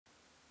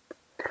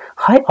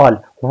Hi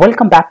all,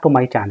 welcome back to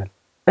my channel.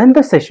 In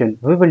this session,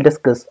 we will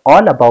discuss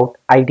all about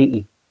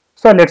IDE.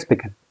 So let's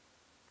begin.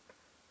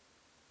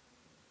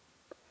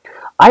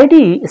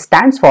 IDE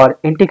stands for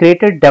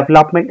Integrated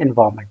Development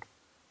Environment.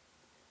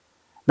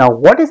 Now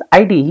what is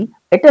IDE?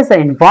 It is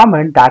an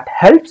environment that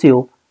helps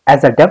you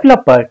as a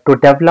developer to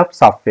develop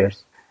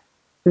softwares.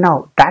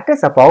 Now that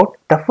is about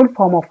the full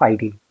form of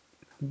IDE.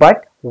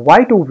 But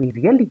why do we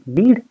really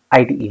need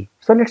IDE?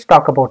 So let's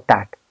talk about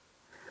that.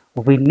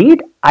 We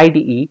need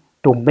IDE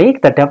to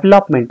make the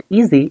development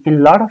easy in a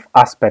lot of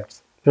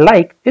aspects.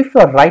 Like if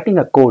you are writing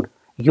a code,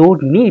 you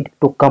need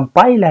to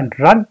compile and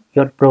run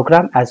your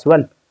program as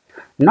well.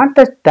 Not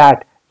just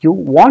that, you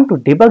want to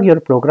debug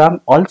your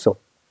program also.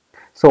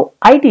 So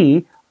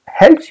IDE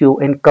helps you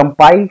in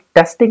compile,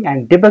 testing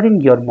and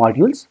debugging your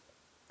modules.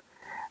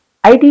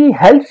 IDE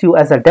helps you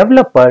as a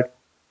developer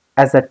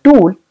as a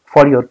tool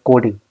for your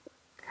coding.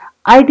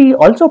 IDE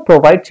also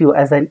provides you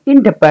as an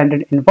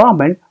independent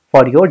environment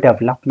for your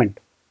development.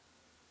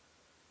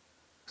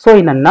 So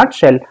in a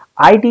nutshell,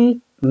 IDE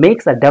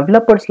makes a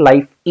developer's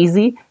life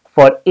easy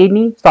for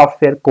any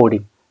software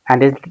coding,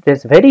 and it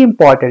is very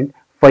important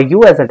for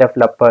you as a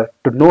developer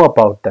to know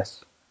about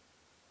this.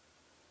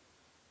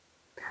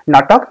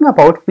 Now talking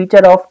about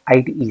feature of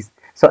IDEs.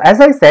 So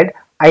as I said,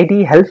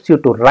 IDE helps you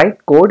to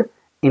write code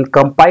in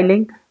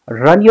compiling,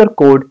 run your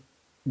code,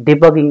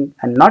 debugging,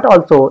 and not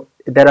also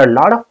there are a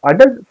lot of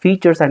other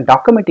features and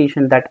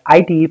documentation that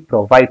IDE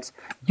provides.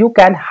 You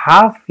can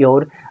have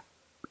your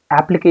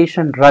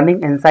application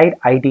running inside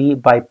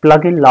IDE by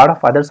plugging a lot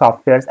of other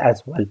softwares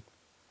as well.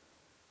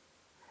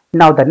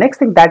 Now the next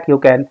thing that you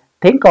can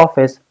think of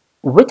is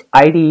which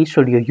IDE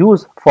should you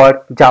use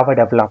for Java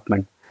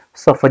development.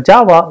 So for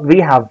Java,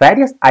 we have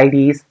various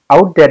IDEs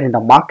out there in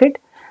the market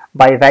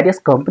by various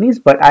companies,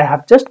 but I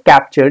have just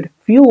captured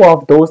few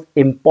of those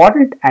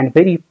important and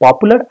very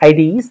popular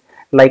IDEs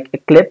like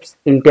Eclipse,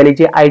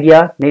 Intellij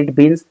IDEA,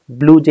 NetBeans,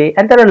 BlueJ,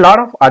 and there are a lot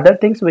of other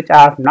things which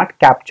I have not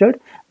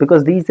captured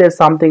because these are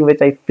something which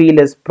I feel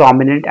is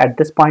prominent at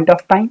this point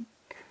of time.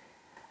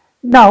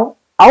 Now,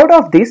 out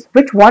of this,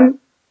 which one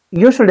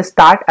you should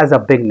start as a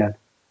beginner?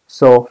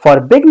 So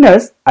for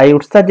beginners, I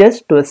would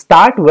suggest to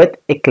start with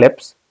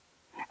Eclipse,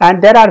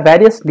 and there are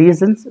various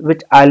reasons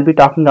which I'll be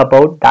talking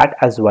about that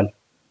as well.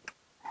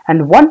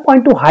 And one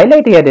point to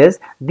highlight here is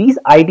these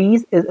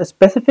IDEs is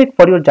specific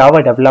for your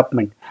Java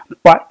development,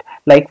 but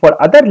like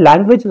for other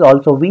languages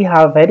also we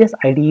have various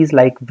IDEs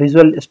like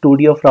Visual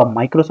Studio from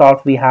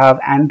Microsoft, we have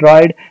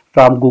Android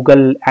from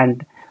Google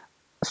and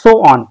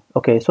so on.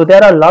 Okay, so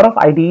there are a lot of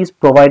IDEs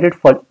provided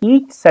for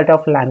each set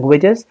of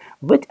languages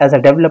which as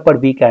a developer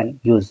we can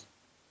use.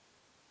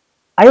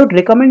 I would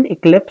recommend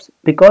Eclipse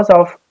because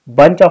of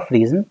bunch of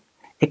reasons.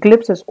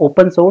 Eclipse is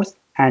open source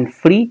and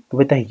free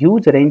with a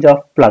huge range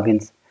of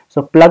plugins.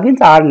 So plugins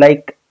are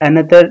like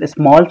another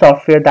small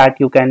software that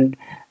you can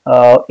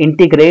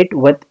integrate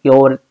with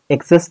your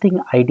existing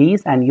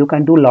IDEs and you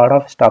can do a lot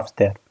of stuff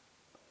there.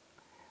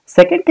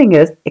 Second thing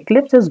is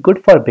Eclipse is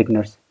good for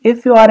beginners.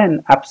 If you are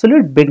an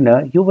absolute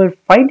beginner, you will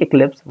find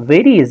Eclipse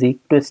very easy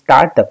to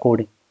start the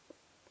coding.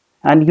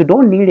 And you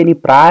don't need any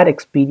prior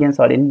experience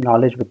or any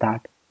knowledge with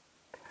that.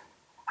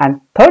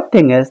 And third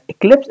thing is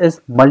Eclipse is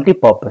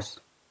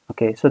multi-purpose.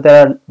 Okay, so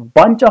there are a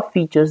bunch of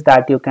features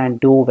that you can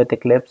do with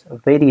Eclipse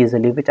very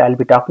easily, which I'll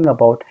be talking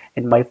about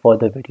in my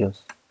further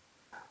videos.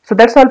 So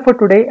that's all for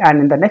today, and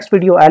in the next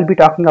video I'll be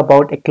talking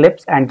about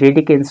Eclipse and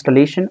JDK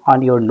installation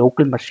on your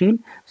local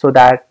machine so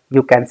that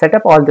you can set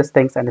up all these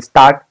things and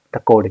start the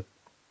coding.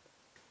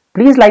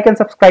 Please like and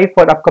subscribe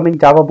for upcoming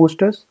Java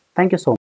boosters. Thank you so much.